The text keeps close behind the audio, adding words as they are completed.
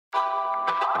It's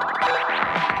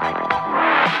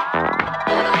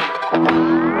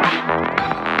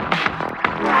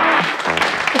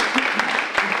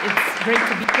great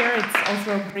to be here. It's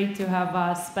also great to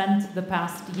have spent the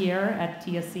past year at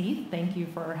TSE. Thank you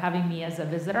for having me as a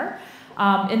visitor.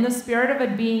 In the spirit of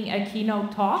it being a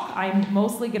keynote talk, I'm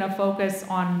mostly going to focus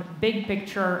on big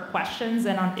picture questions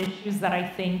and on issues that I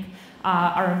think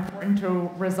are important to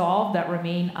resolve that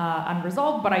remain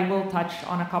unresolved, but I will touch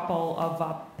on a couple of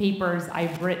papers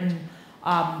I've written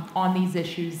on these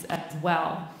issues as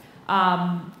well.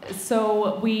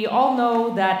 So we all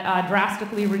know that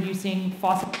drastically reducing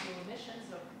fossil fuel emissions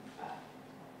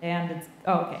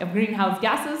of greenhouse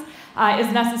gases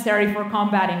is necessary for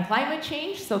combating climate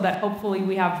change, so that hopefully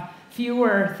we have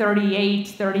fewer 38,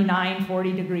 39,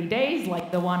 40-degree days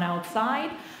like the one outside.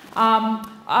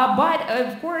 But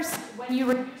of course, when you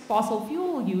reduce fossil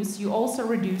fuel use, you also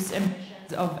reduce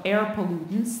emissions of air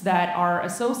pollutants that are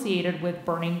associated with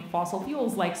burning fossil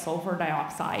fuels like sulfur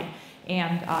dioxide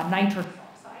and nitrous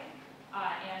oxide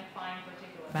and fine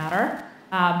particulate matter.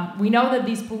 We know that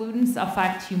these pollutants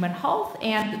affect human health,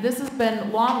 and this has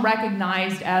been long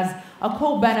recognized as a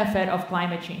co-benefit of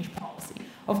climate change policy.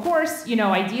 Of course,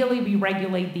 ideally we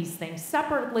regulate these things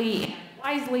separately and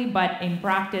wisely, but in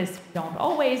practice we don't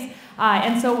always.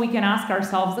 And so we can ask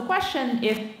ourselves the question,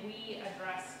 if we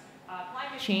address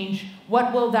climate change,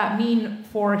 what will that mean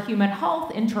for human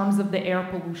health in terms of the air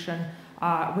pollution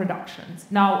reductions?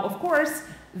 Now, of course,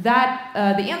 that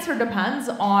the answer depends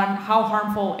on how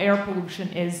harmful air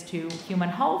pollution is to human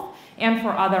health and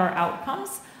for other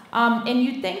outcomes. And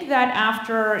you'd think that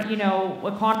after,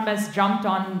 economists jumped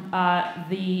on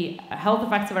the health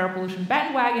effects of air pollution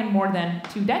bandwagon more than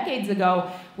 2 decades ago,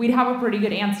 we'd have a pretty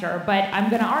good answer. But I'm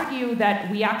going to argue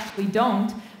that we actually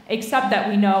don't, except that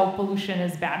we know pollution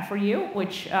is bad for you,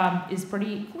 which is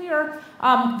pretty clear.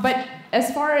 But as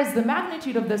far as the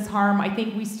magnitude of this harm, I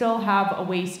think we still have a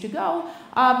ways to go,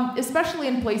 especially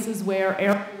in places where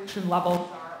air pollution levels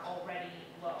are already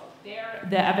low. There,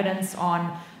 the evidence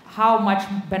on how much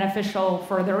beneficial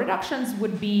further reductions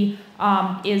would be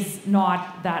is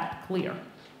not that clear.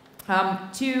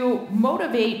 To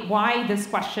motivate why this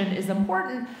question is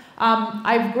important,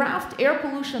 I've graphed air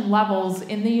pollution levels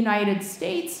in the United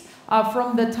States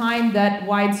from the time that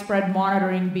widespread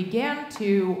monitoring began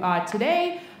to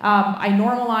today. I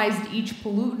normalized each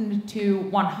pollutant to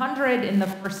 100 in the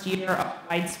first year of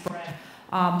widespread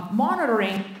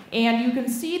monitoring, and you can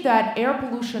see that air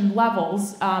pollution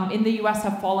levels in the US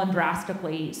have fallen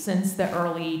drastically since the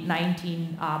early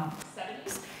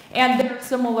 1970s. And there are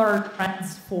similar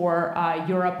trends for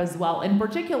Europe as well. In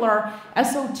particular,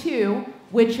 SO2,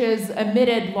 which is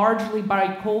emitted largely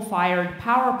by coal-fired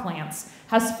power plants,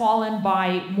 has fallen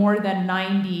by more than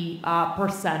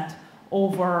 90%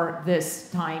 over this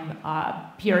time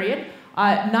period.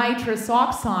 Nitrous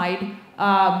oxide,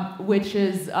 which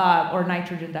is, or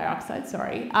nitrogen dioxide,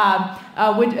 sorry,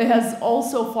 which has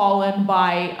also fallen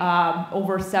by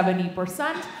over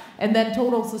 70%. And then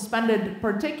total suspended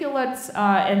particulates,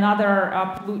 another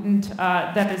pollutant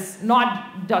that is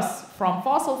not just from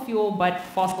fossil fuel, but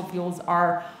fossil fuels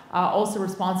are also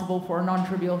responsible for a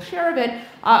non-trivial share of it,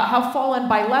 have fallen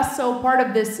by less. So part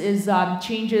of this is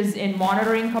changes in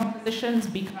monitoring compositions,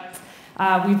 because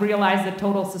we've realized that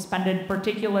total suspended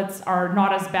particulates are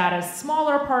not as bad as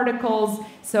smaller particles.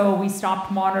 So we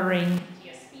stopped monitoring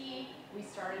TSP. We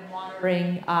started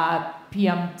monitoring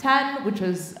PM10, which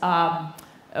is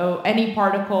any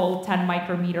particle 10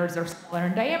 micrometers or smaller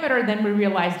in diameter. Then we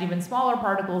realized even smaller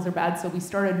particles are bad, so we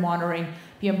started monitoring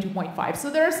PM2.5. So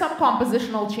there are some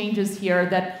compositional changes here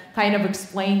that kind of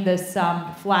explain this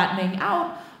flattening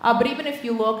out. But even if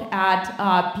you look at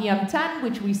PM10,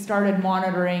 which we started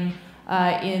monitoring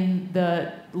in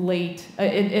the early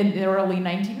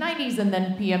 1990s, and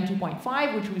then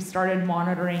PM2.5, which we started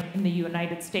monitoring in the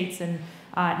United States in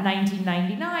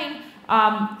 1999,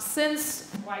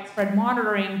 since widespread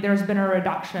monitoring, there's been a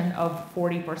reduction of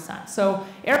 40%. So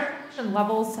air pollution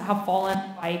levels have fallen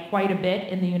by quite a bit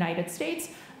in the United States.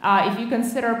 If you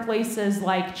consider places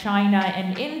like China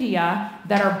and India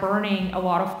that are burning a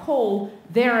lot of coal,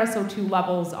 their SO2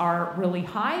 levels are really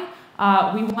high.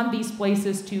 We want these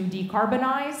places to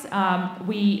decarbonize,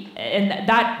 and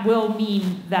that will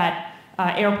mean that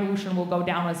air pollution will go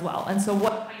down as well. And so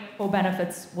what kind of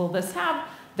co-benefits will this have?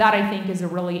 That, I think, is a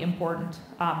really important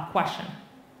question.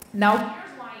 Now,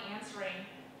 here's why answering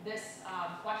this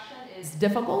question is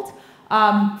difficult.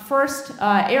 First,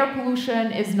 air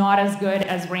pollution is not as good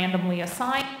as randomly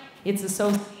assigned. It's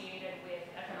associated with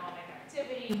economic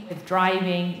activity, with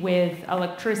driving, with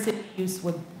electricity use,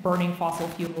 with burning fossil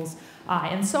fuels,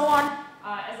 and so on.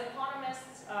 As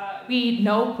economists, We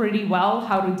know pretty well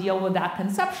how to deal with that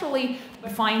conceptually,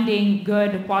 but finding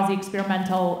good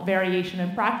quasi-experimental variation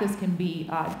in practice can be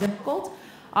difficult.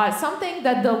 Something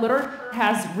that the literature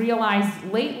has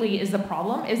realized lately is a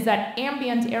problem is that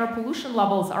ambient air pollution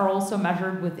levels are also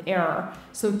measured with error.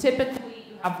 So typically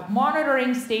you have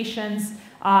monitoring stations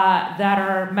that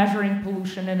are measuring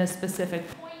pollution in a specific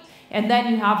point, and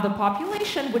then you have the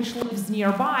population which lives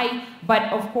nearby, but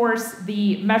of course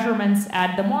the measurements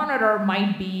at the monitor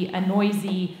might be a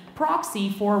noisy proxy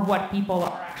for what people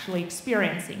are actually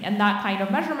experiencing. And that kind of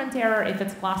measurement error, if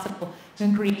it's classical,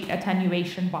 can create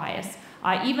attenuation bias.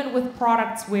 Even with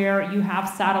products where you have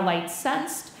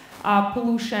satellite-sensed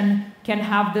pollution can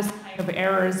have this kind of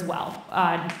error as well.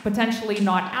 Potentially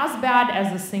not as bad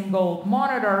as a single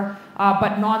monitor,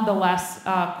 but nonetheless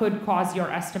could cause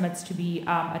your estimates to be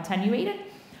attenuated.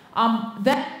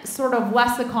 Then sort of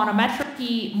less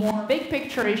econometric-y, more big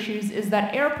picture issues is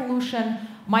that air pollution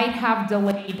might have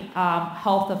delayed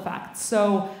health effects.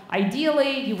 So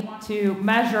ideally, you want to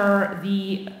measure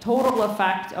the total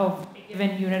effect of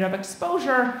given unit of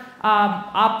exposure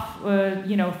up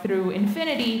through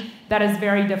infinity. That is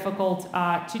very difficult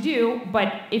to do,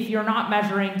 but if you're not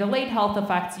measuring delayed health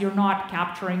effects, you're not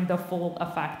capturing the full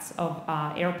effects of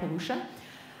air pollution.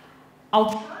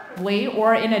 Alternatively,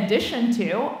 or in addition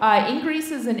to,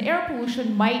 increases in air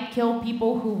pollution might kill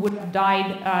people who would have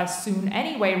died soon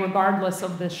anyway, regardless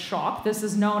of this shock. This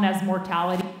is known as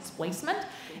mortality displacement.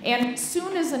 And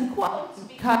soon is in quotes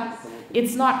because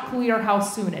it's not clear how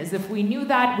soon is. If we knew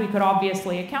that, we could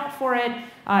obviously account for it.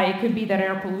 It could be that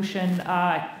air pollution,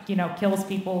 kills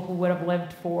people who would have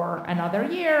lived for another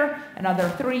year, another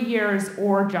 3 years,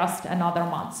 or just another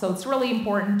month. So it's really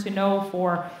important to know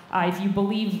for if you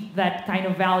believe that kind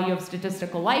of value of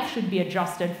statistical life should be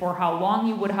adjusted for how long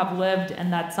you would have lived,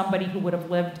 and that somebody who would have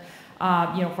lived,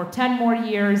 for 10 more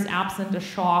years absent a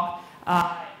shock,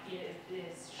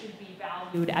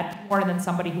 at more than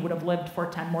somebody who would have lived for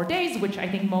 10 more days, which I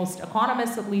think most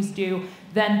economists at least do,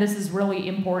 then this is really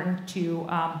important to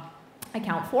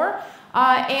account for.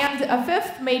 And a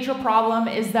fifth major problem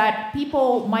is that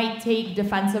people might take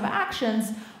defensive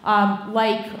actions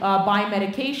like buy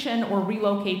medication or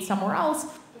relocate somewhere else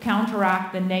to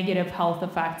counteract the negative health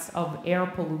effects of air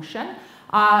pollution.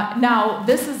 Now,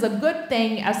 this is a good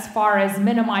thing as far as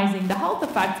minimizing the health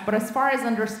effects, but as far as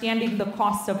understanding the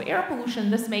costs of air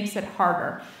pollution, this makes it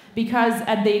harder. Because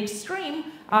at the extreme,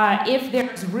 if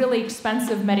there's really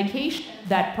expensive medication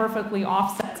that perfectly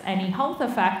offsets any health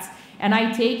effects, and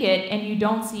I take it and you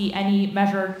don't see any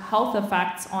measured health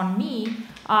effects on me,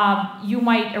 you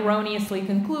might erroneously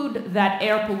conclude that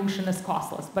air pollution is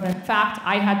costless. But in fact,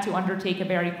 I had to undertake a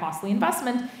very costly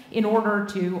investment in order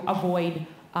to avoid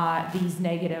these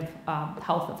negative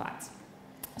health effects.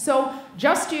 So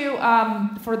just to,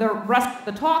 for the rest of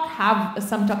the talk, have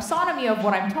some taxonomy of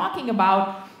what I'm talking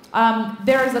about,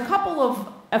 there's a couple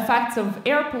of effects of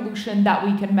air pollution that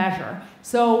we can measure.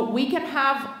 So we can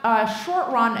have a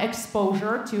short-run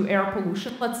exposure to air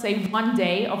pollution, let's say 1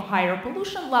 day of higher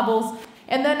pollution levels,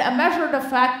 and then a measured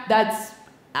effect that's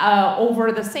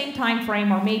over the same time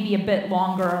frame or maybe a bit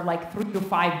longer, like 3 to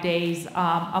 5 days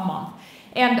a month.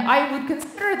 And I would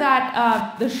consider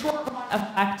that the short-run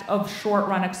effect of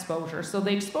short-run exposure. So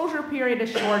the exposure period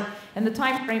is short, and the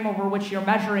time frame over which you're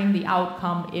measuring the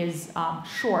outcome is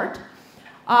short.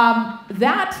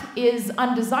 That is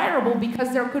undesirable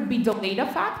because there could be delayed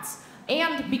effects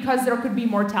and because there could be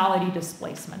mortality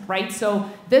displacement, right? So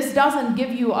this doesn't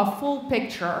give you a full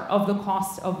picture of the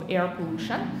cost of air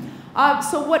pollution.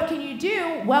 So what can you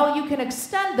do? Well, you can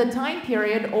extend the time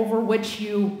period over which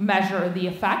you measure the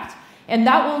effect, and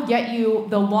that will get you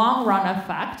the long-run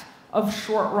effect of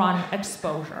short-run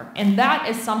exposure. And that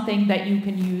is something that you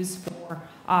can use for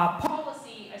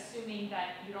policy, assuming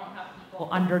that you don't have people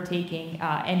undertaking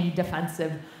any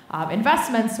defensive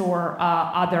investments or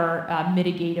other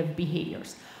mitigative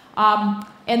behaviors. And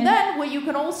then what you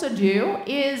can also do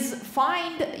is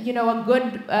find, a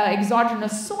good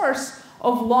exogenous source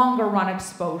of longer-run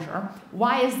exposure.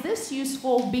 Why is this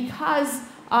useful? Because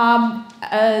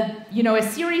a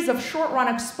series of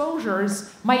short-run exposures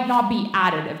might not be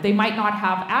additive. They might not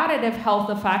have additive health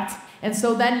effects, and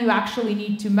so then you actually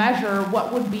need to measure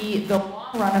what would be the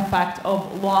long-run effect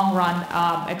of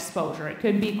long-run exposure. It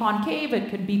could be concave, it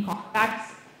could be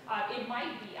convex, it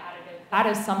might be additive. That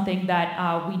is something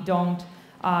that we don't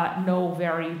know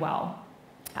very well.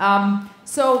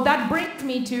 So that brings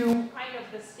me to kind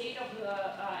of the state of the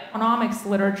economics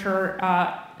literature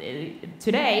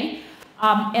today.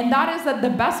 And that is that the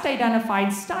best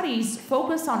identified studies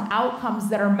focus on outcomes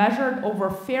that are measured over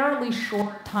fairly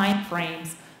short time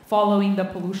frames following the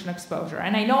pollution exposure.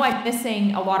 And I know I'm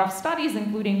missing a lot of studies,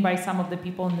 including by some of the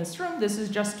people in this room. This is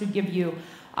just to give you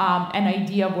an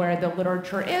idea of where the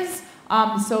literature is.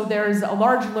 So there's a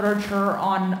large literature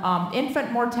on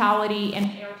infant mortality and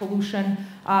air pollution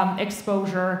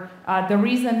exposure. The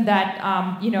reason that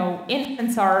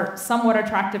infants are somewhat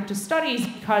attractive to studies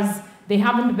because they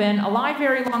haven't been alive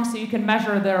very long, so you can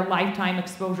measure their lifetime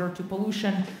exposure to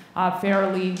pollution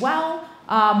fairly well.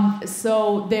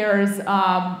 So there's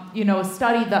a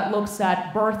study that looks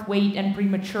at birth weight and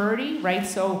prematurity, right?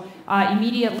 So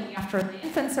immediately after the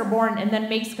infants are born, and then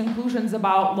makes conclusions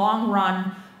about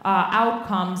long-run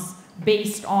outcomes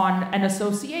based on an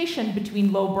association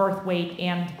between low birth weight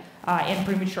and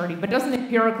prematurity, but doesn't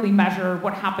empirically measure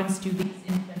what happens to these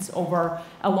infants over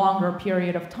a longer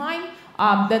period of time.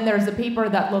 Then there's a paper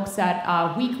that looks at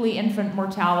weekly infant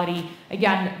mortality.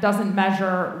 Again, doesn't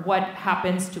measure what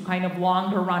happens to kind of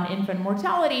longer run infant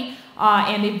mortality,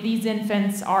 and if these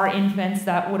infants are infants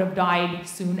that would have died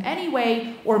soon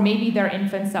anyway, or maybe they're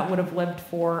infants that would have lived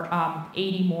for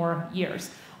 80 more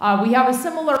years. We have a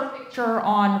similar picture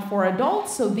for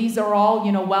adults, so these are all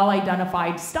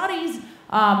well-identified studies,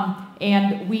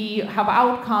 and we have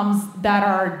outcomes that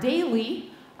are daily,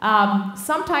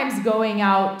 sometimes going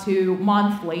out to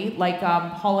monthly, like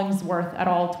Hollingsworth et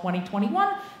al.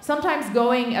 2021, sometimes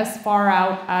going as far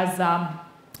out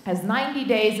as 90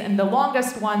 days, and the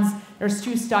longest ones, there's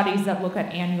 2 studies that look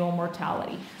at annual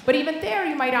mortality. But even there,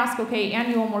 you might ask, okay,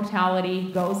 annual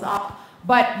mortality goes up,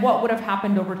 but what would have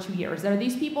happened over 2 years? There are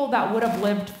these people that would have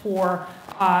lived for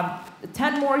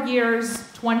 10 more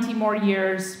years, 20 more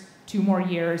years, 2 more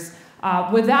years.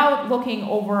 Without looking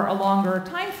over a longer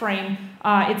time frame,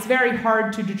 it's very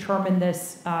hard to determine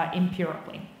this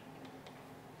empirically.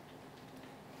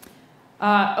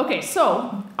 Okay,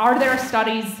 so are there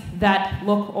studies that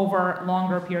look over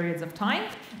longer periods of time?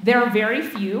 There are very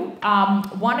few.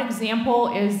 One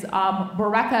example is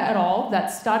Barreca et al. That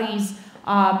studies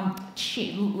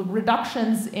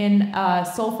reductions in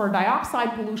sulfur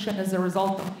dioxide pollution as a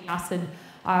result of the acid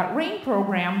rain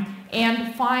program,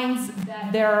 and finds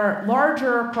that there are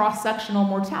larger cross-sectional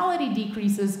mortality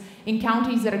decreases in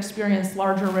counties that experience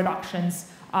larger reductions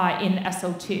in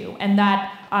SO2, and that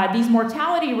these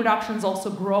mortality reductions also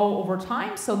grow over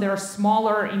time, so they're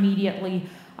smaller immediately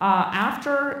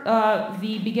after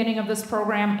the beginning of this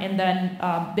program, and then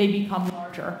they become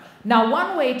larger. Now,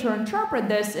 one way to interpret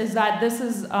this is that this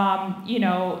is,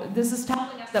 this is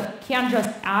telling us that we can't just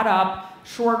add up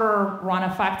shorter run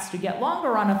effects to get longer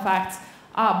run effects,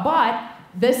 but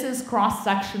this is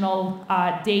cross-sectional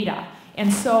data.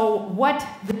 And so what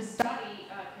this study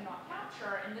cannot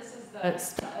capture, and this is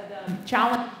the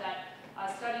challenge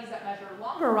that studies that measure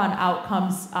longer run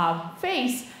outcomes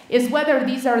face, is whether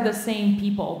these are the same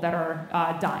people that are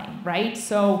dying, right?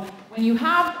 So when you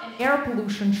have an air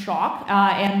pollution shock,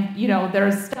 and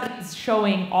there's studies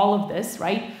showing all of this,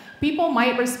 right? People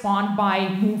might respond by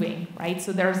moving, right?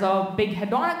 So there's a big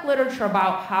hedonic literature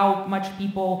about how much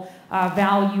people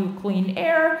value clean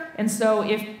air. And so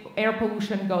if air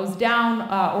pollution goes down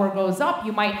or goes up,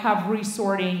 you might have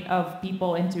resorting of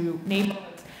people into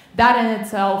neighborhoods. That in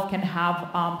itself can have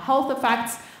health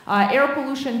effects. Air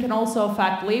pollution can also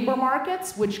affect labor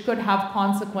markets, which could have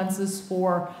consequences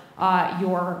for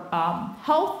your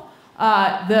health.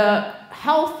 The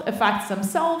health effects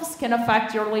themselves can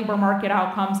affect your labor market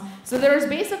outcomes. So there's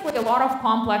basically a lot of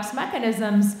complex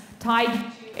mechanisms tied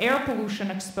to air pollution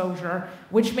exposure,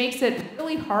 which makes it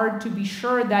really hard to be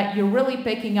sure that you're really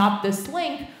picking up this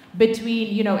link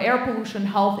between air pollution,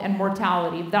 health, and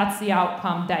mortality. That's the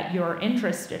outcome that you're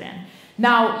interested in.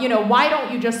 Now, why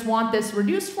don't you just want this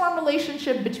reduced form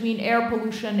relationship between air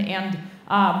pollution and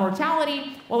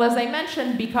mortality? Well, as I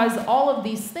mentioned, because all of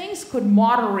these things could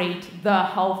moderate the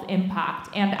health impact.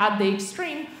 And at the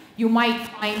extreme, you might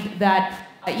find that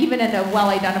even in a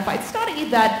well-identified study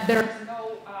that there's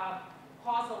no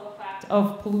causal effect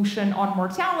of pollution on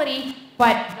mortality,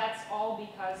 but that's all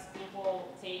because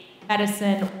people take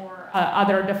medicine or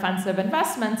other defensive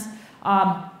investments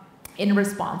in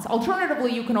response.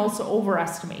 Alternatively, you can also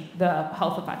overestimate the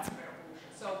health effects of air pollution.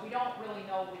 So we don't really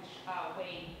know which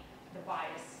way the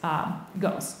bias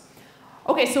goes.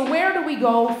 Okay, so where do we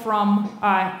go from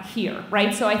here,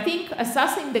 right? So I think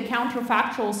assessing the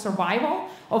counterfactual survival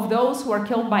of those who are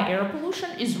killed by air pollution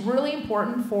is really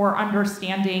important for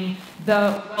understanding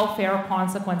the welfare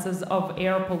consequences of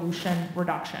air pollution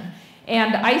reduction.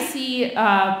 And I see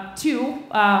 2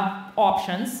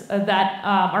 options that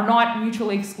are not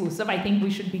mutually exclusive. I think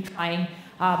we should be trying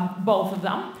both of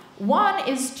them. One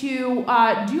is to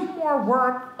do more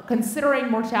work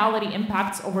considering mortality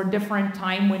impacts over different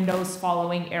time windows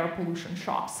following air pollution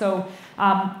shocks. So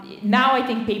now I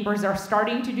think papers are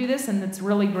starting to do this, and it's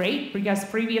really great, because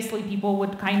previously people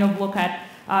would kind of look at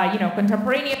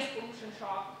contemporaneous pollution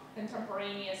shock,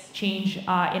 contemporaneous change in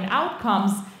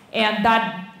outcomes, and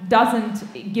that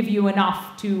doesn't give you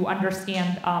enough to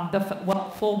understand the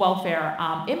full welfare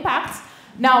impacts.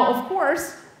 Now, of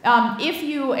course, if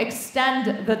you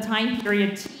extend the time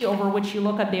period T over which you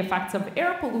look at the effects of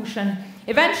air pollution,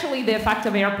 eventually the effect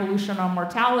of air pollution on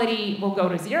mortality will go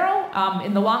to zero.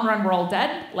 In the long run, we're all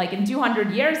dead. Like in 200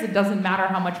 years, it doesn't matter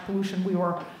how much pollution we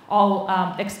were all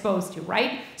exposed to,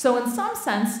 right? So in some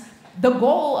sense, the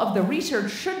goal of the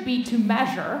research should be to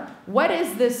measure what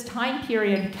is this time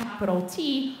period, capital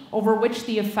T, over which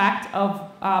the effect of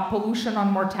pollution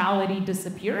on mortality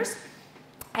disappears.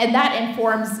 And that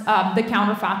informs the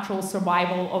counterfactual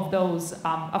survival of those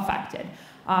affected,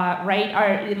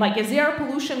 right? Is air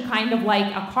pollution kind of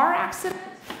like a car accident?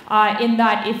 In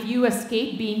that if you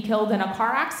escape being killed in a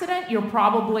car accident, you're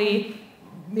probably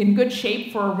in good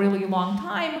shape for a really long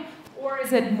time. Or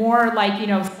is it more like,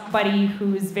 somebody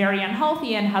who's very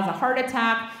unhealthy and has a heart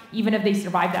attack, even if they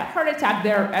survive that heart attack,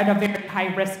 they're at a very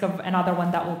high risk of another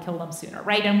one that will kill them sooner,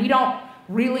 right? And we don't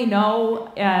really know,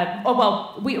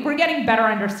 we're getting better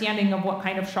understanding of what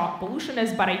kind of shock pollution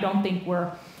is, but I don't think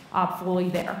we're fully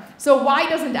there. So why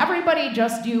doesn't everybody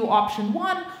just do option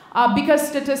one? Because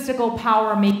statistical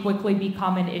power may quickly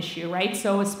become an issue, right?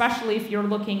 So especially if you're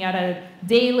looking at a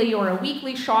daily or a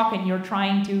weekly shock and you're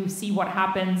trying to see what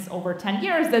happens over 10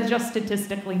 years, that's just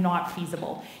statistically not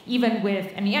feasible. Even with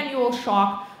an annual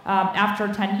shock, after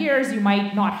 10 years, you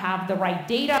might not have the right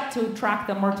data to track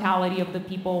the mortality of the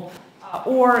people,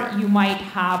 or you might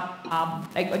have,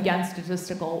 again,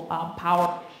 statistical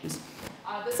power issues.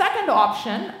 The second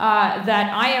option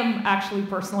that I am actually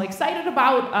personally excited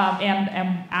about and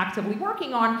am actively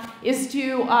working on is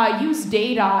to use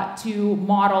data to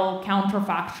model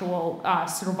counterfactual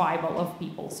survival of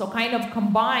people. So kind of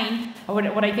combine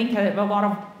what I think a lot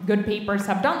of good papers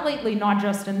have done lately, not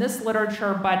just in this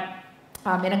literature, but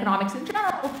in economics in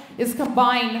general, is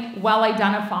combine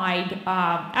well-identified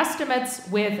estimates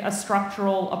with a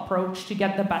structural approach to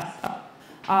get the best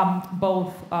of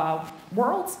both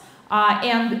worlds.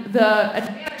 And the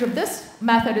advantage of this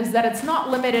method is that it's not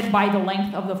limited by the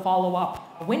length of the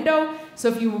follow-up window. So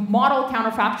if you model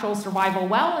counterfactual survival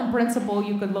well, in principle,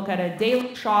 you could look at a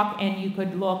daily shock and you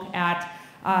could look at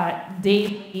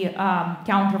daily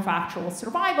counterfactual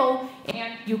survival,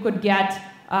 and you could get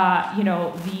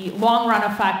the long-run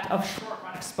effect of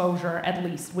short-run exposure, at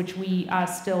least, which we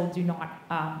still do not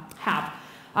have.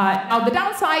 Now, the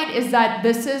downside is that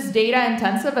this is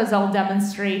data-intensive, as I'll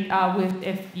demonstrate with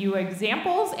a few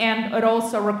examples, and it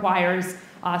also requires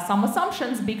some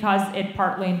assumptions because it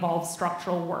partly involves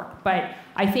structural work. But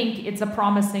I think it's a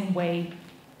promising way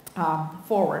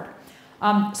forward.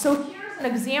 So here's an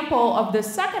example of the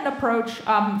second approach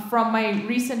from my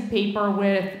recent paper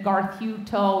with Garth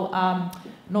Hutel,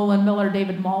 Nolan Miller,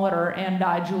 David Molitor, and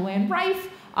Julian Reif.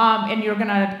 And you're going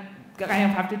to kind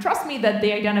of have to trust me that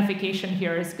the identification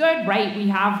here is good, right? We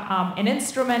have an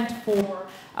instrument for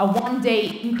a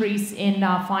one-day increase in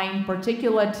fine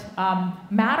particulate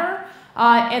matter.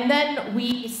 And then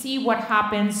we see what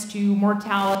happens to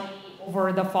mortality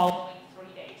over the following 3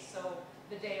 days. So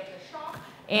the day of the shock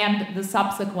and the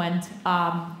subsequent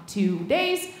 2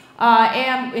 days.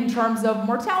 And in terms of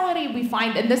mortality, we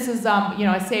find, and this is,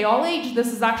 I say all age,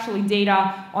 this is actually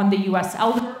data on the US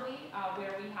elderly,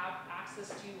 where we have access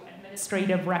to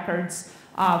administrative records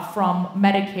from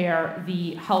Medicare,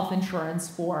 the health insurance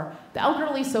for the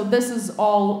elderly. So this is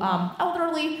all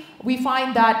elderly. We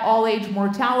find that all age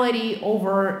mortality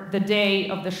over the day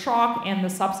of the shock and the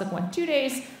subsequent 2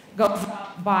 days goes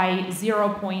up by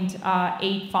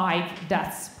 0.85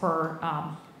 deaths per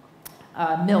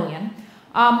million.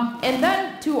 And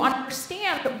then to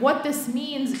understand what this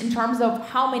means in terms of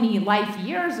how many life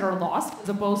years are lost, as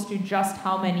opposed to just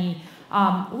how many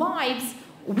lives,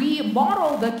 we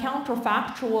model the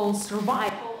counterfactual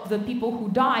survival of the people who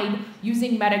died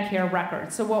using Medicare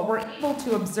records. So what we're able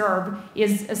to observe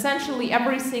is essentially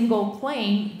every single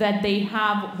claim that they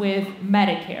have with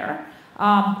Medicare.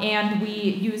 And we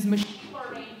use machine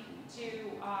learning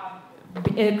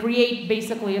to create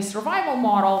basically a survival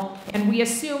model, and we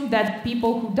assume that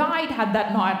people who died, had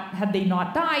they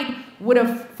not died, would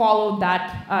have followed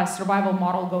that survival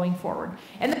model going forward.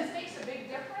 And this makes a big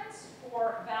difference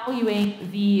for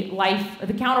valuing the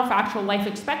counterfactual life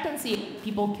expectancy of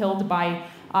people killed by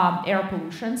air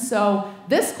pollution. So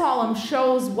this column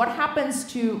shows what happens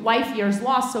to life years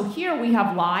lost. So here we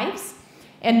have lives,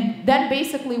 And then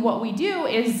basically what we do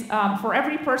is for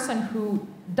every person who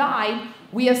died,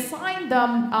 we assign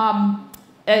them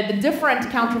a different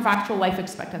counterfactual life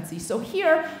expectancy. So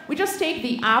here, we just take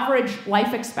the average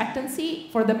life expectancy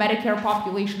for the Medicare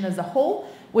population as a whole,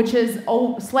 which is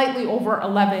slightly over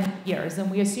 11 years.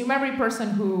 And we assume every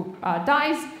person who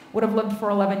dies would have lived for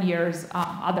 11 years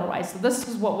otherwise. So this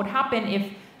is what would happen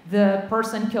if the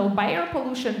person killed by air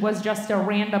pollution was just a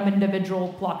random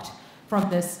individual plucked from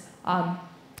this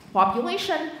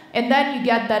population. And then you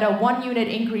get that a 1 unit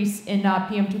increase in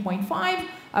PM2.5,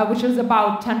 which is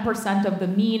about 10% of the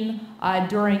mean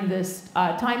during this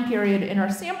time period in our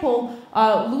sample,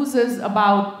 loses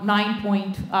about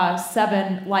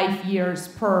 9.7 life years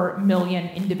per million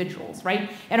individuals, right?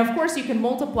 And of course, you can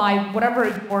multiply whatever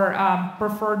your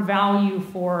preferred value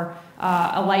for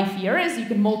a life year is. You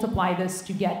can multiply this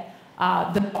to get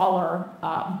the dollar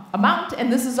amount. And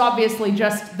this is obviously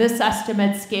just this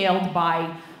estimate scaled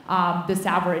by this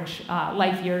average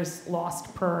life years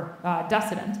lost per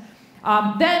decedent.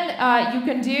 Then you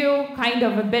can do kind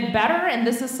of a bit better, and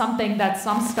this is something that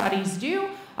some studies do,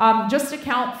 just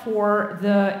account for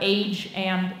the age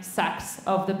and sex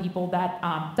of the people that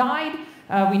died.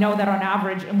 We know that on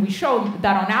average, and we showed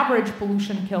that on average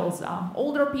pollution kills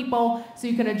older people, so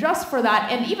you can adjust for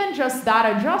that, and even just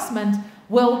that adjustment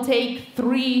will take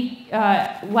 3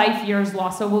 life years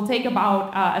lost, so we'll take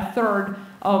about a third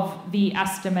of the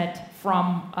estimate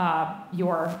from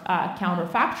your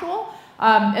counterfactual.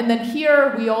 And then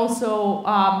here we also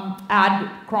add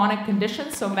chronic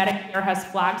conditions. So Medicare has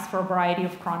flags for a variety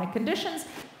of chronic conditions.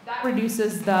 That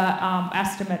reduces the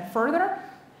estimate further.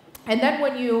 And then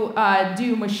when you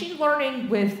do machine learning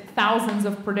with thousands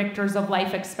of predictors of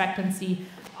life expectancy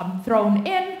thrown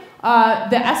in,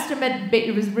 the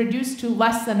estimate was reduced to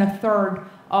less than a third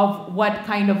of what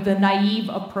kind of the naive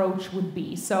approach would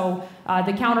be. So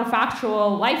the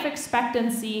counterfactual life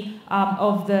expectancy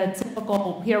of the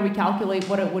typical, here we calculate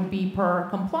what it would be per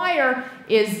complier,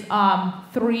 is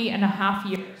 3.5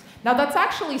 years. Now that's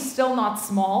actually still not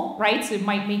small, right? So it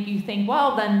might make you think,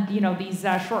 well, then these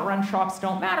short-run shocks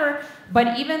don't matter.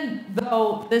 But even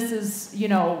though this is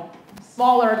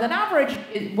smaller than average,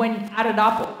 when added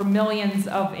up over millions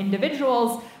of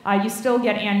individuals, you still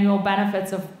get annual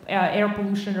benefits of air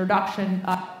pollution reduction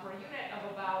per unit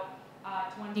of about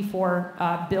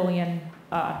 $24 billion,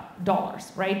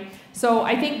 right? So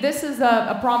I think this is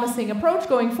a promising approach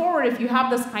going forward. If you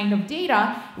have this kind of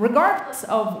data, regardless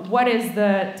of what is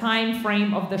the time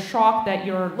frame of the shock that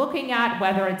you're looking at,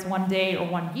 whether it's 1 day or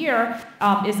 1 year,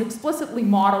 is explicitly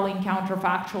modeling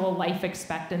counterfactual life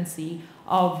expectancy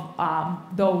of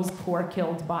those who are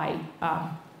killed by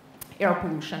air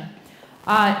pollution.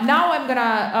 Now I'm going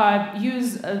to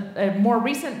use a more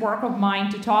recent work of mine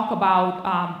to talk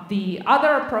about the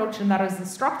other approach, and that is the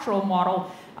structural model.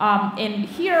 And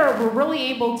here we're really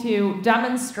able to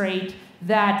demonstrate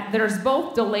that there's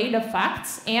both delayed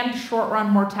effects and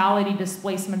short-run mortality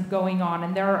displacement going on,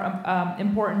 and they're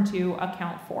important to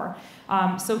account for.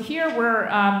 So here we're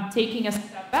taking a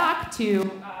step back to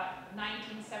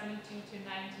 1972 to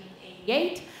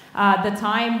 1988. The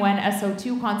time when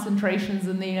SO2 concentrations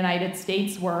in the United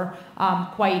States were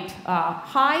quite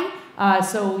high.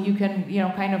 So you can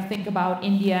kind of think about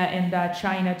India and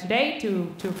China today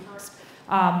to first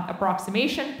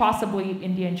approximation. Possibly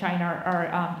India and China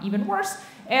are even worse.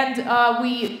 And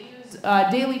we use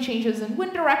daily changes in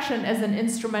wind direction as an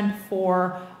instrument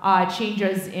for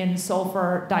changes in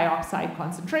sulfur dioxide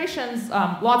concentrations.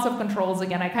 Lots of controls.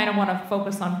 Again, I kind of want to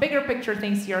focus on bigger picture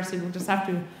things here, so you'll just have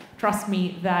to trust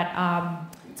me that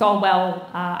it's all well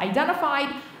identified.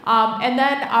 And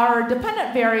then our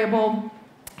dependent variable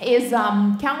is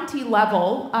county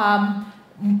level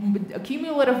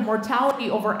cumulative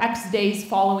mortality over X days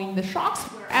following the shocks,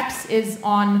 where X is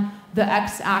on the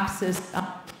X-axis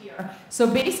here. So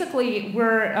basically,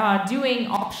 we're doing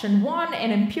option 1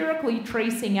 and empirically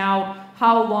tracing out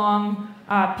how long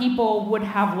people would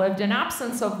have lived in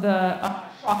absence of the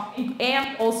shock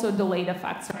and also delayed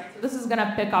effects. Right? So this is going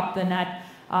to pick up the net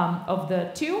of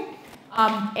the two.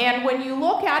 And when you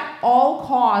look at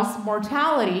all-cause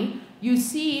mortality, you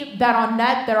see that on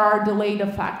net there are delayed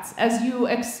effects. As you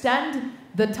extend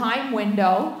the time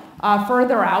window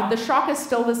further out, the shock is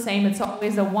still the same. It's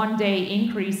always a 1-day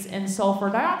increase in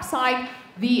sulfur dioxide.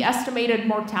 The estimated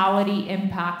mortality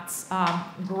impacts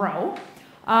grow.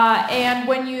 And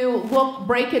when you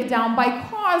break it down by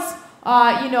cause,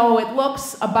 it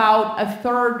looks about a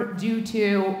third due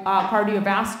to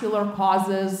cardiovascular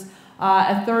causes,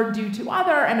 a third due to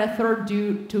other, and a third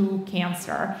due to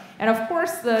cancer. And of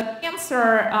course, the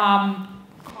cancer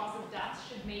cause of death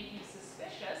should make you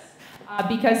suspicious.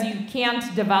 because you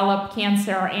can't develop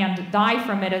cancer and die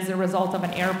from it as a result of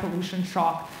an air pollution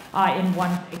shock in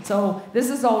one day. So this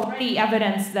is already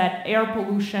evidence that air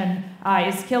pollution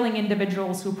is killing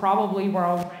individuals who probably were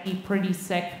already pretty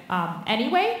sick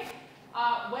anyway.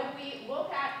 When we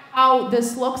look at how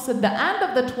this looks at the end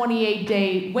of the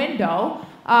 28-day window,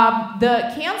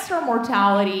 the cancer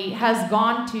mortality has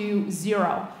gone to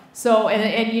 0. So,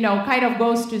 and you know, kind of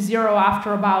goes to 0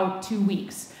 after about 2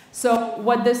 weeks. So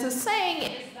what this is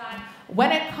saying is that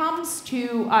when it comes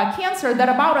to cancer, that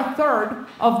about a third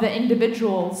of the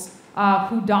individuals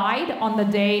who died on the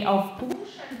day of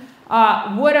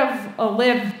pollution would have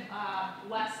lived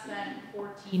less than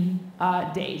 14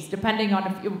 days, depending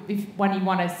on if when you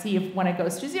want to see if when it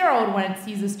goes to 0 and when it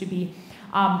ceases to be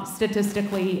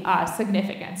statistically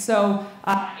significant. So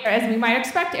as we might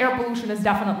expect, air pollution is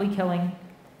definitely killing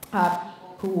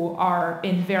people who are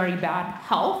in very bad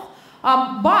health.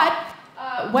 But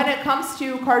when it comes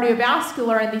to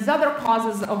cardiovascular and these other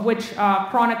causes, of which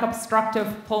chronic obstructive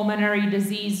pulmonary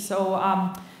disease,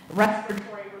 so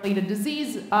respiratory-related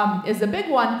disease is a big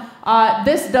one,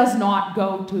 this does not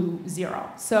go to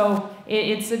 0. So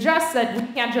it suggests that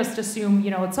we can't just assume, you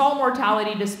know, it's all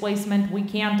mortality displacement. We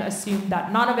can't assume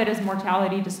that none of it is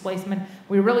mortality displacement.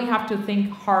 We really have to think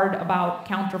hard about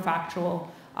counterfactual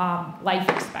life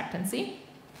expectancy.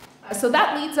 So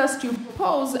that leads us to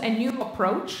propose a new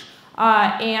approach,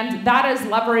 and that is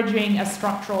leveraging a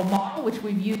structural model, which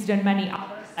we've used in many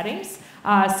other settings.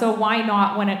 So why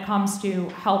not when it comes to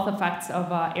health effects of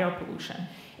air pollution?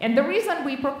 And the reason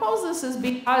we propose this is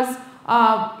because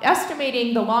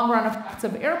estimating the long-run effects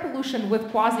of air pollution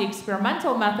with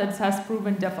quasi-experimental methods has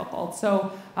proven difficult.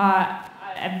 So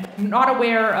I'm not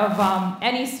aware of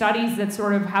any studies that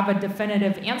sort of have a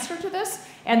definitive answer to this,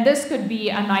 and this could be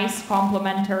a nice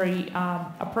complementary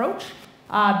approach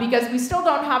because we still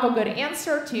don't have a good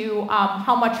answer to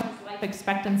how much life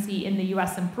expectancy in the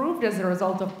US improved as a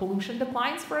result of pollution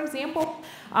declines, for example.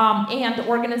 And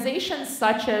organizations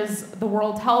such as the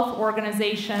World Health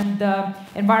Organization, the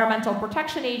environmental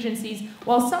protection agencies,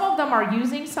 while some of them are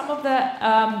using some of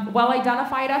the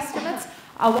well-identified estimates,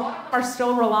 a lot of them are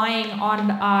still relying on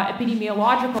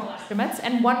epidemiological estimates,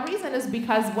 and one reason is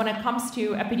because when it comes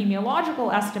to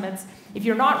epidemiological estimates, if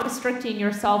you're not restricting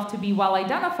yourself to be well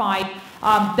identified,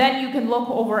 then you can look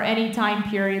over any time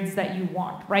periods that you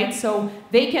want, right? So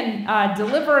they can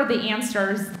deliver the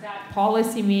answers that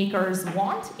policymakers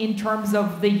want in terms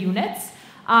of the units,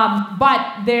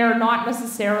 but they're not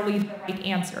necessarily the right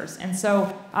answers. And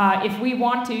so if we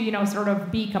want to, you know, sort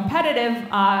of be competitive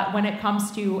when it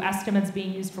comes to estimates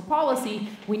being used for policy,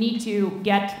 we need to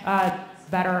get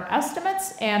better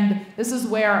estimates. And this is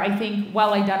where I think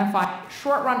well-identified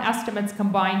short-run estimates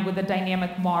combined with a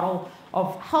dynamic model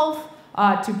of health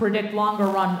to predict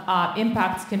longer-run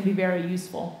impacts can be very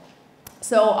useful.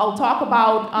 So I'll talk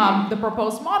about the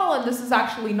proposed model, and this is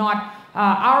actually not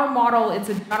our model. It's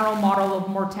a general model of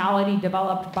mortality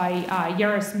developed by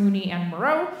Yaris, Mooney, and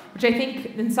Moreau, which I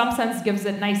think in some sense gives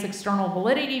it nice external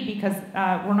validity because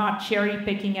we're not cherry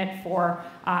picking it for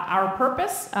our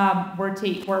purpose.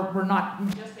 We're not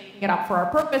just making it up for our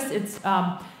purpose. It's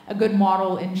a good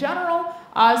model in general.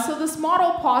 So this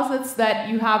model posits that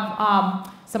you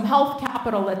have some health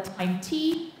capital at time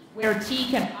t, where t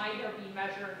can either be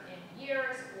measured in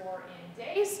years or in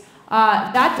days.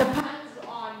 That depends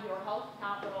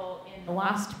the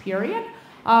last period,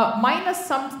 minus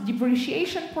some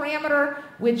depreciation parameter,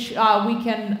 which we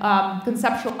can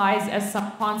conceptualize as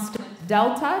some constant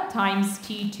delta times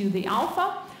t to the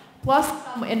alpha, plus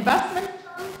some investment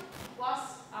term, plus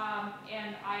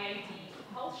an IID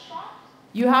health shock.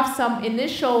 You have some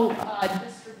initial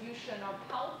distribution of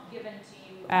health given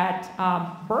to you at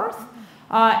birth.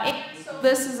 And so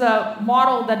this is a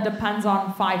model that depends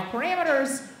on 5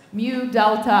 parameters: mu,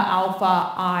 delta,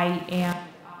 alpha, I, and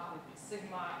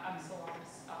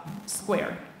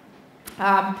squared.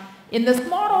 In this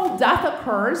model, death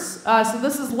occurs. So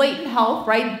this is latent health,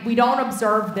 right? We don't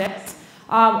observe this.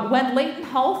 When latent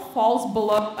health falls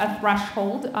below a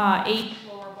threshold, H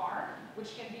lower bar,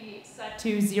 which can be set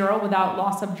to 0 without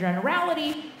loss of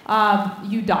generality,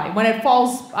 you die. When it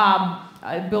falls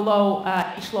below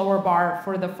H lower bar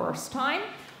for the first time.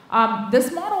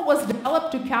 This model was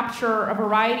developed to capture a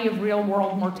variety of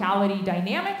real-world mortality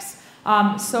dynamics.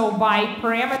 So by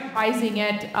parameterizing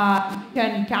it, you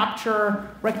can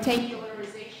capture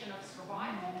rectangularization of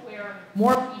survival, where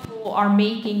more people are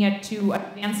making it to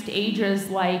advanced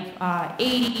ages like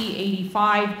 80,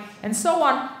 85, and so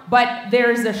on. But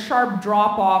there's a sharp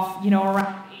drop-off, you know,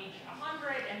 around age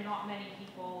 100, and not many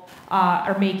people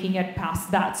are making it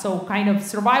past that. So kind of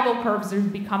survival curves are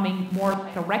becoming more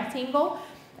like a rectangle.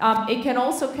 It can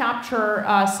also capture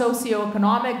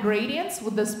socioeconomic gradients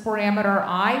with this parameter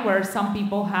I, where some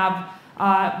people have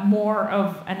more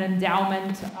of an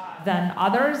endowment than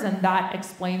others, and that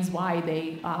explains why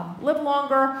they live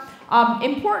longer.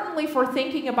 Importantly, for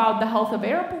thinking about the health of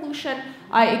air pollution,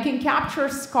 it can capture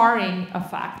scarring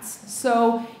effects.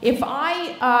 So if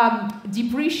I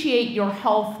depreciate your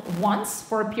health once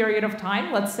for a period of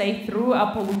time, let's say through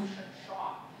a pollution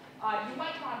shock, you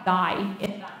might not die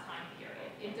in that time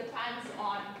period. It depends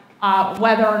on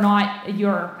whether or not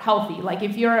you're healthy. Like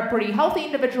if you're a pretty healthy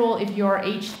individual, if your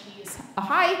HT is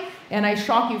high, and I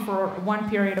shock you for one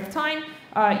period of time,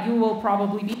 you will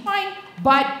probably be fine.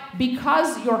 But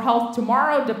because your health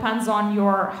tomorrow depends on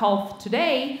your health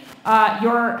today,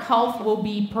 your health will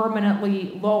be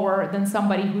permanently lower than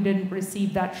somebody who didn't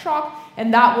receive that shock,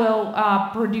 and that will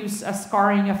produce a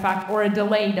scarring effect or a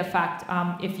delayed effect,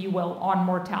 if you will, on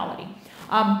mortality.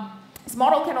 This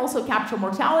model can also capture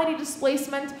mortality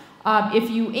displacement. If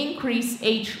you increase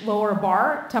H lower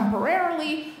bar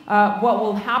temporarily, what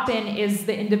will happen is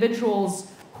the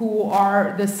individuals who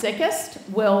are the sickest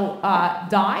will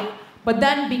die. But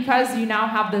then because you now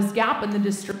have this gap in the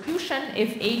distribution,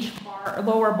 if H bar,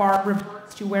 lower bar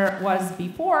reverts to where it was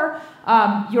before,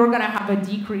 you're going to have a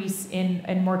decrease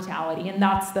in mortality. And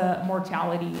that's the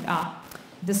mortality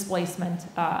displacement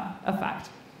effect.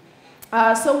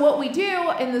 So what we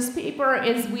do in this paper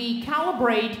is we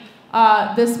calibrate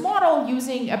this model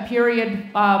using a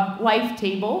period life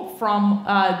table from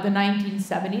the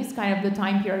 1970s, kind of the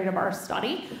time period of our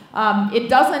study. It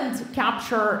doesn't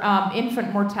capture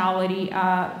infant mortality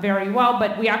very well,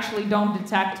 but we actually don't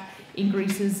detect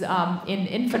increases in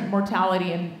infant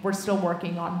mortality, and we're still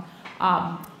working on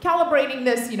calibrating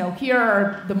this. You know, here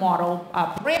are the model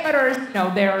parameters. You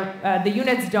know, the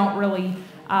units don't really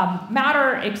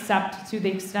matter, except to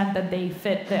the extent that they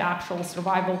fit the actual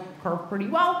survival curve pretty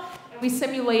well. We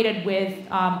simulated with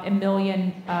 1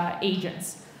 million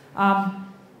agents.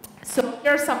 So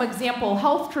here are some example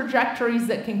health trajectories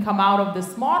that can come out of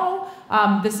this model.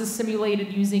 This is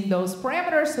simulated using those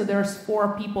parameters. So there's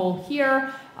 4 people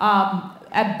here.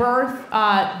 At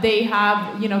birth, they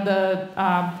have, you know,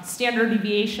 the standard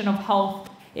deviation of health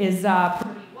is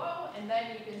pretty low, and then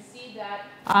you can see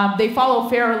that they follow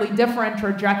fairly different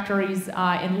trajectories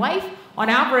in life. On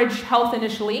average, health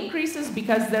initially increases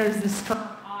because there's this term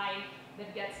I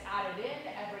that gets added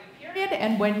in every period,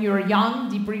 and when you're young,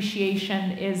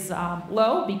 depreciation is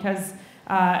low because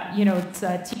you know, it's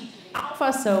T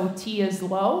alpha, so T is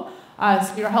low,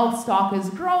 so your health stock is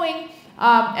growing.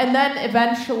 And then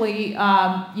eventually,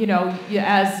 you know,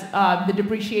 as the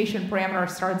depreciation parameter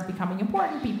starts becoming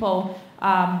important, people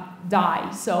die.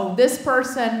 So this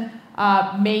person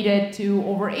made it to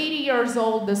over 80 years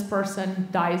old, this person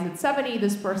dies at 70,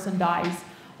 this person dies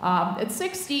at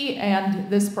 60, and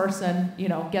this person, you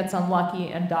know, gets unlucky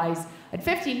and dies at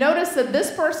 50. Notice that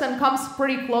this person comes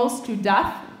pretty close to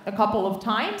death a couple of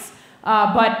times,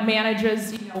 but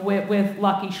manages, you know, with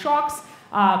lucky shocks,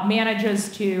 manages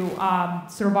to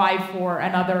survive for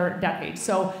another decade.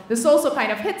 So this also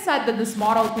kind of hits at that this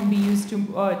model can be used to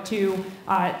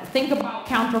think about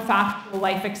counterfactual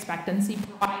life expectancy,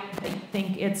 provided they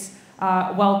think it's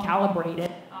well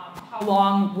calibrated. How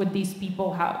long would these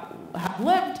people have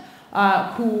lived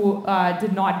who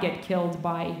did not get killed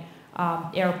by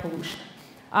air pollution?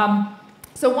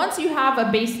 So once you have a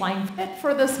baseline fit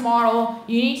for this model,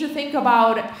 you need to think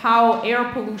about how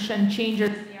air pollution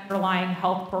changes underlying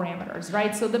health parameters,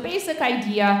 right? So the basic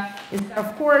idea is that,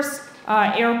 of course,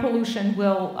 air pollution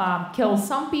will kill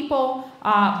some people,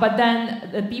 but then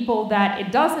the people that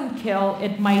it doesn't kill,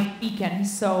 it might weaken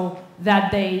so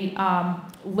that they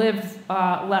live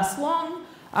less long.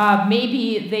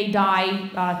 Maybe they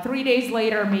die 3 days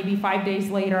later, maybe 5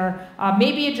 days later.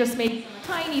 Maybe it just makes them a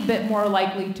tiny bit more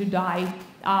likely to die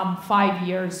 5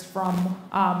 years from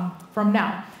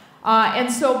now.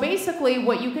 And so basically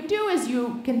what you can do is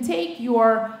you can take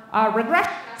your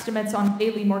regression estimates on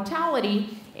daily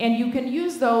mortality and you can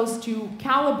use those to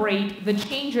calibrate the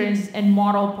changes in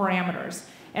model parameters.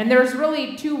 And there's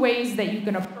really 2 ways that you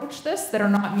can approach this that are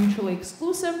not mutually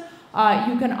exclusive.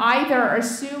 You can either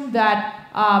assume that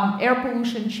air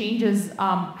pollution changes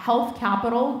health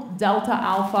capital, delta,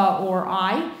 alpha, or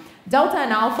I. Delta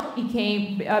and alpha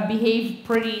behave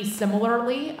pretty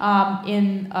similarly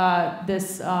in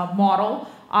this model.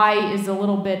 I is a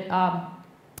little bit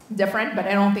different, but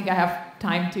I don't think I have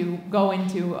time to go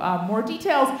into more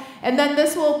details. And then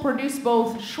this will produce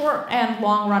both short and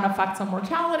long run effects on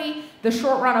mortality. The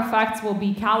short run effects will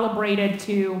be calibrated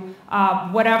to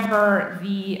whatever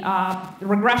the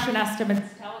regression estimates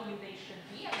tell you they should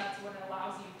be, and that's what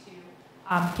allows you to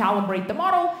calibrate the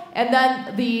model. And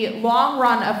then the long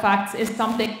run effects is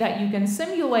something that you can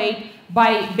simulate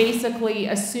by basically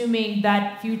assuming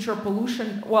that future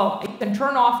pollution, well, you can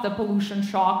turn off the pollution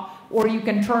shock, or you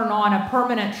can turn on a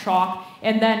permanent shock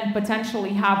and then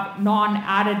potentially have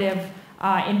non-additive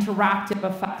interactive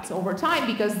effects over time,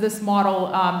 because this model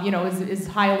is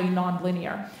highly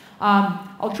nonlinear.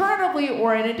 Alternatively,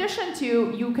 or in addition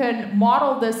to, you can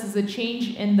model this as a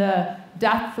change in the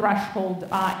death threshold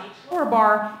lower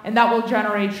bar, and that will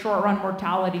generate short-run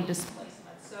mortality displacement.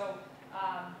 So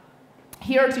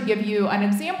here to give you an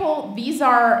example, these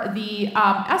are the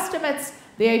estimates,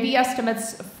 the IV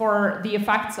estimates for the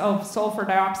effects of sulfur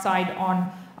dioxide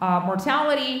on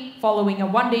mortality following a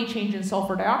one-day change in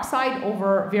sulfur dioxide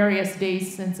over various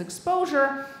days since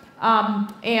exposure.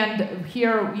 And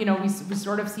here, we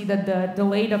sort of see that the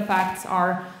delayed effects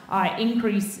are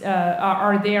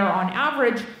are there on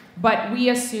average, but we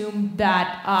assume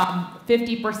that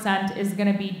 50% is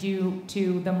going to be due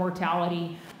to the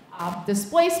mortality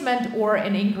displacement or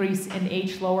an increase in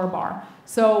H lower bar.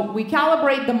 So we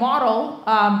calibrate the model,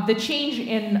 the change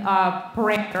in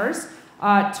parameters,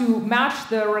 to match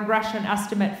the regression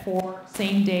estimate for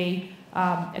same-day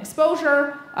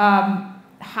exposure.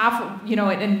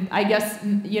 And I guess,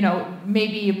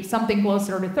 maybe something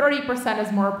closer to 30%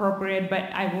 is more appropriate, but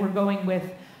we're going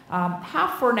with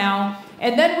half for now.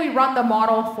 And then we run the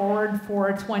model forward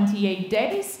for 28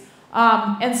 days.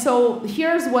 And so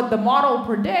here's what the model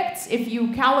predicts if you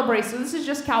calibrate. So this is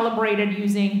just calibrated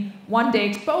using one-day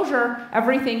exposure.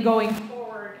 Everything going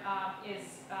forward is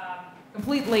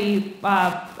completely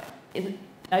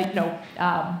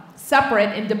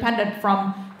separate, independent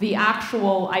from the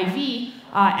actual IV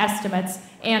estimates,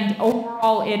 and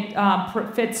overall it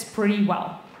fits pretty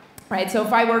well. Right, so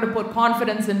if I were to put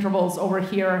confidence intervals over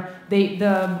here, the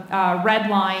red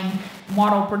line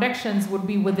model predictions would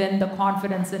be within the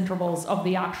confidence intervals of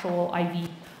the actual IV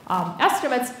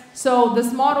estimates. So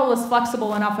this model is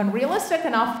flexible enough and realistic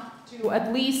enough to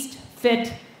at least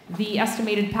fit the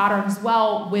estimated patterns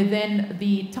well within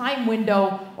the time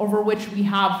window over which we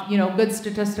have good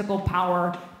statistical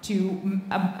power to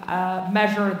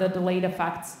measure the delayed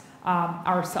effects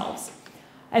ourselves.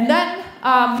 And then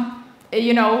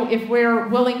if we're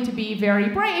willing to be very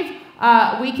brave,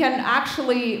 we can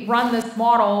actually run this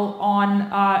model on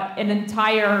an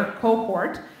entire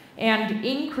cohort and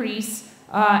increase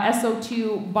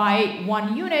SO2 by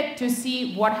 1 unit to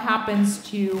see what happens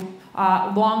to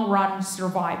long-run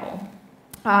survival.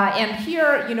 And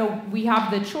here, we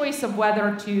have the choice of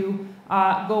whether to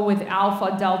go with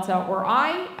alpha, delta, or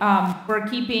I. We're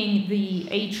keeping the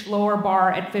H lower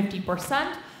bar at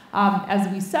 50%, as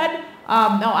we said.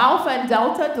 Now, alpha and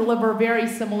delta deliver very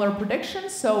similar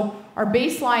predictions. So our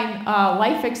baseline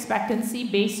life expectancy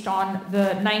based on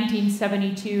the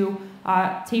 1972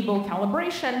 table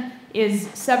calibration is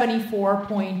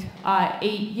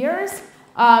 74.8 years.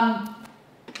 The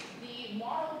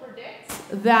model predicts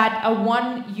that a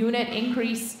 1 unit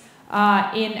increase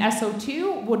in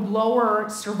SO2 would lower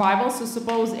survival. So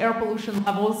suppose air pollution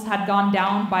levels had gone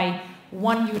down by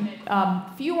 1 unit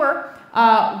fewer,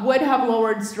 would have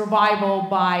lowered survival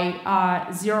by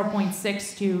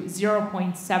 0.6 to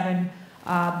 0.7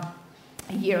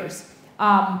 years.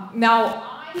 Now,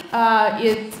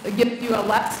 it gives you a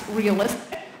less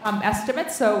realistic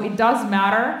estimate, so it does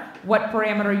matter what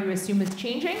parameter you assume is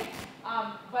changing.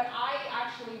 But I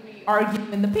actually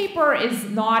argue in the paper is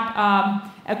not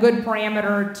a good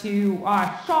parameter to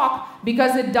shock,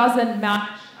 because it doesn't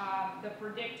match the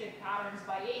predicted patterns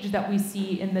by age that we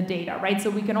see in the data, right? So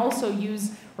we can also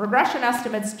use regression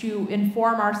estimates to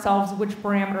inform ourselves which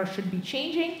parameters should be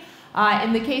changing.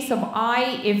 In the case of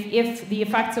I, if the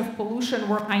effects of pollution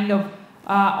were kind of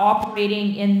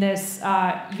operating in this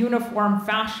uniform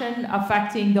fashion,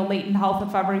 affecting the latent health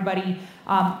of everybody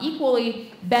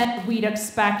equally, then we'd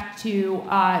expect to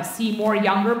see more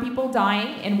younger people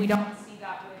dying, and we don't see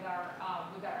that with our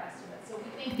estimates. So we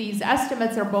think these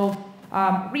estimates are both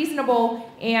reasonable,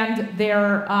 and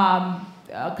they're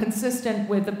consistent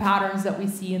with the patterns that we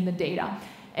see in the data.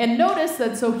 And notice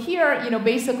that, so here,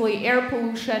 basically air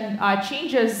pollution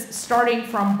changes starting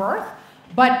from birth,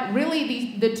 but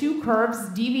really the two curves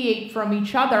deviate from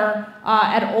each other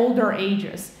at older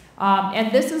ages.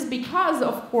 And this is because,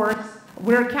 of course,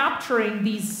 we're capturing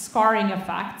these scarring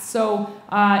effects. So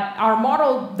our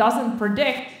model doesn't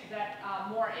predict that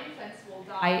more infants will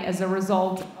die as a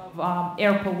result of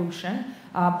air pollution,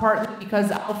 partly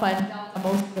because alpha and delta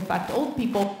mostly affect old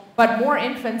people, but more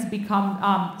infants become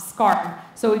scarred.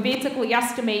 So we basically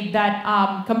estimate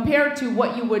that compared to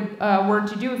what you would were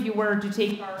to do if you were to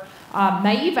take our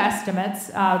naive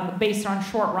estimates based on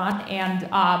short run and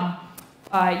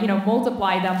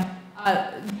multiply them,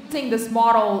 using this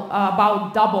model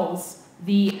about doubles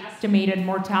the estimated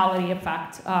mortality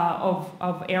effect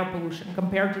of air pollution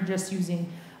compared to just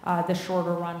using the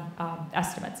shorter run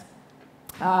estimates.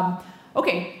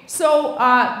 Okay, so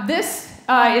this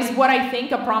is what I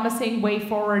think a promising way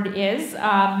forward is.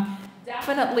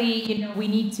 Definitely, we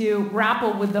need to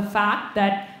grapple with the fact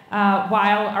that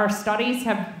while our studies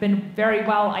have been very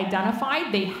well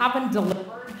identified, they haven't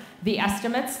delivered the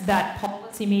estimates that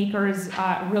policymakers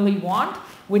really want,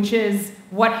 which is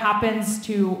what happens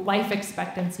to life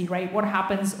expectancy, right? What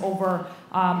happens over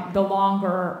the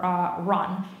longer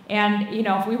run. And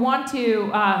if we want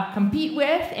to compete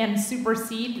with and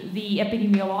supersede the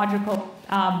epidemiological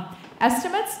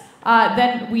estimates,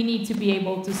 then we need to be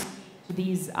able to speak to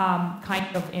these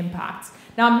kind of impacts.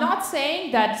 Now, I'm not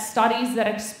saying that studies that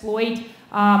exploit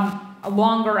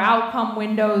longer outcome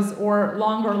windows or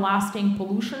longer lasting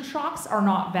pollution shocks are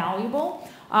not valuable.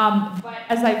 But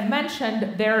as I've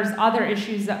mentioned, there's other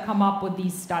issues that come up with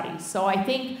these studies. So I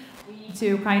think we need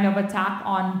to kind of attack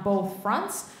on both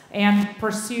fronts and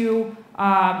pursue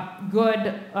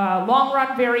good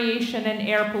long-run variation in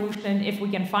air pollution if we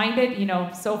can find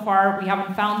it. So far we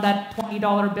haven't found that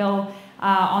 $20 bill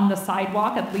on the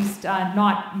sidewalk, at least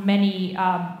not many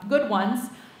good ones.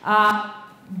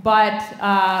 But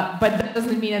that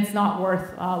doesn't mean it's not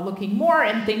worth looking more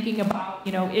and thinking about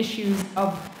issues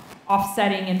of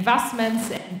offsetting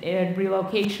investments and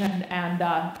relocation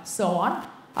and so on.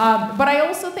 But I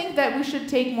also think that we should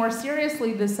take more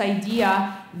seriously this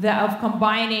idea of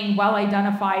combining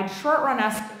well-identified short-run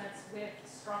estimates with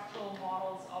structural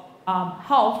models of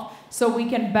health, so we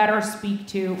can better speak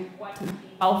to what the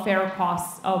welfare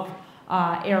costs of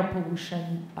air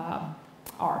pollution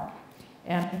are.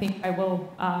 And I think I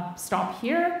will stop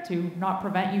here to not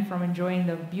prevent you from enjoying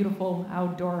the beautiful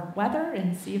outdoor weather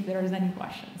and see if there's any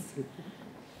questions.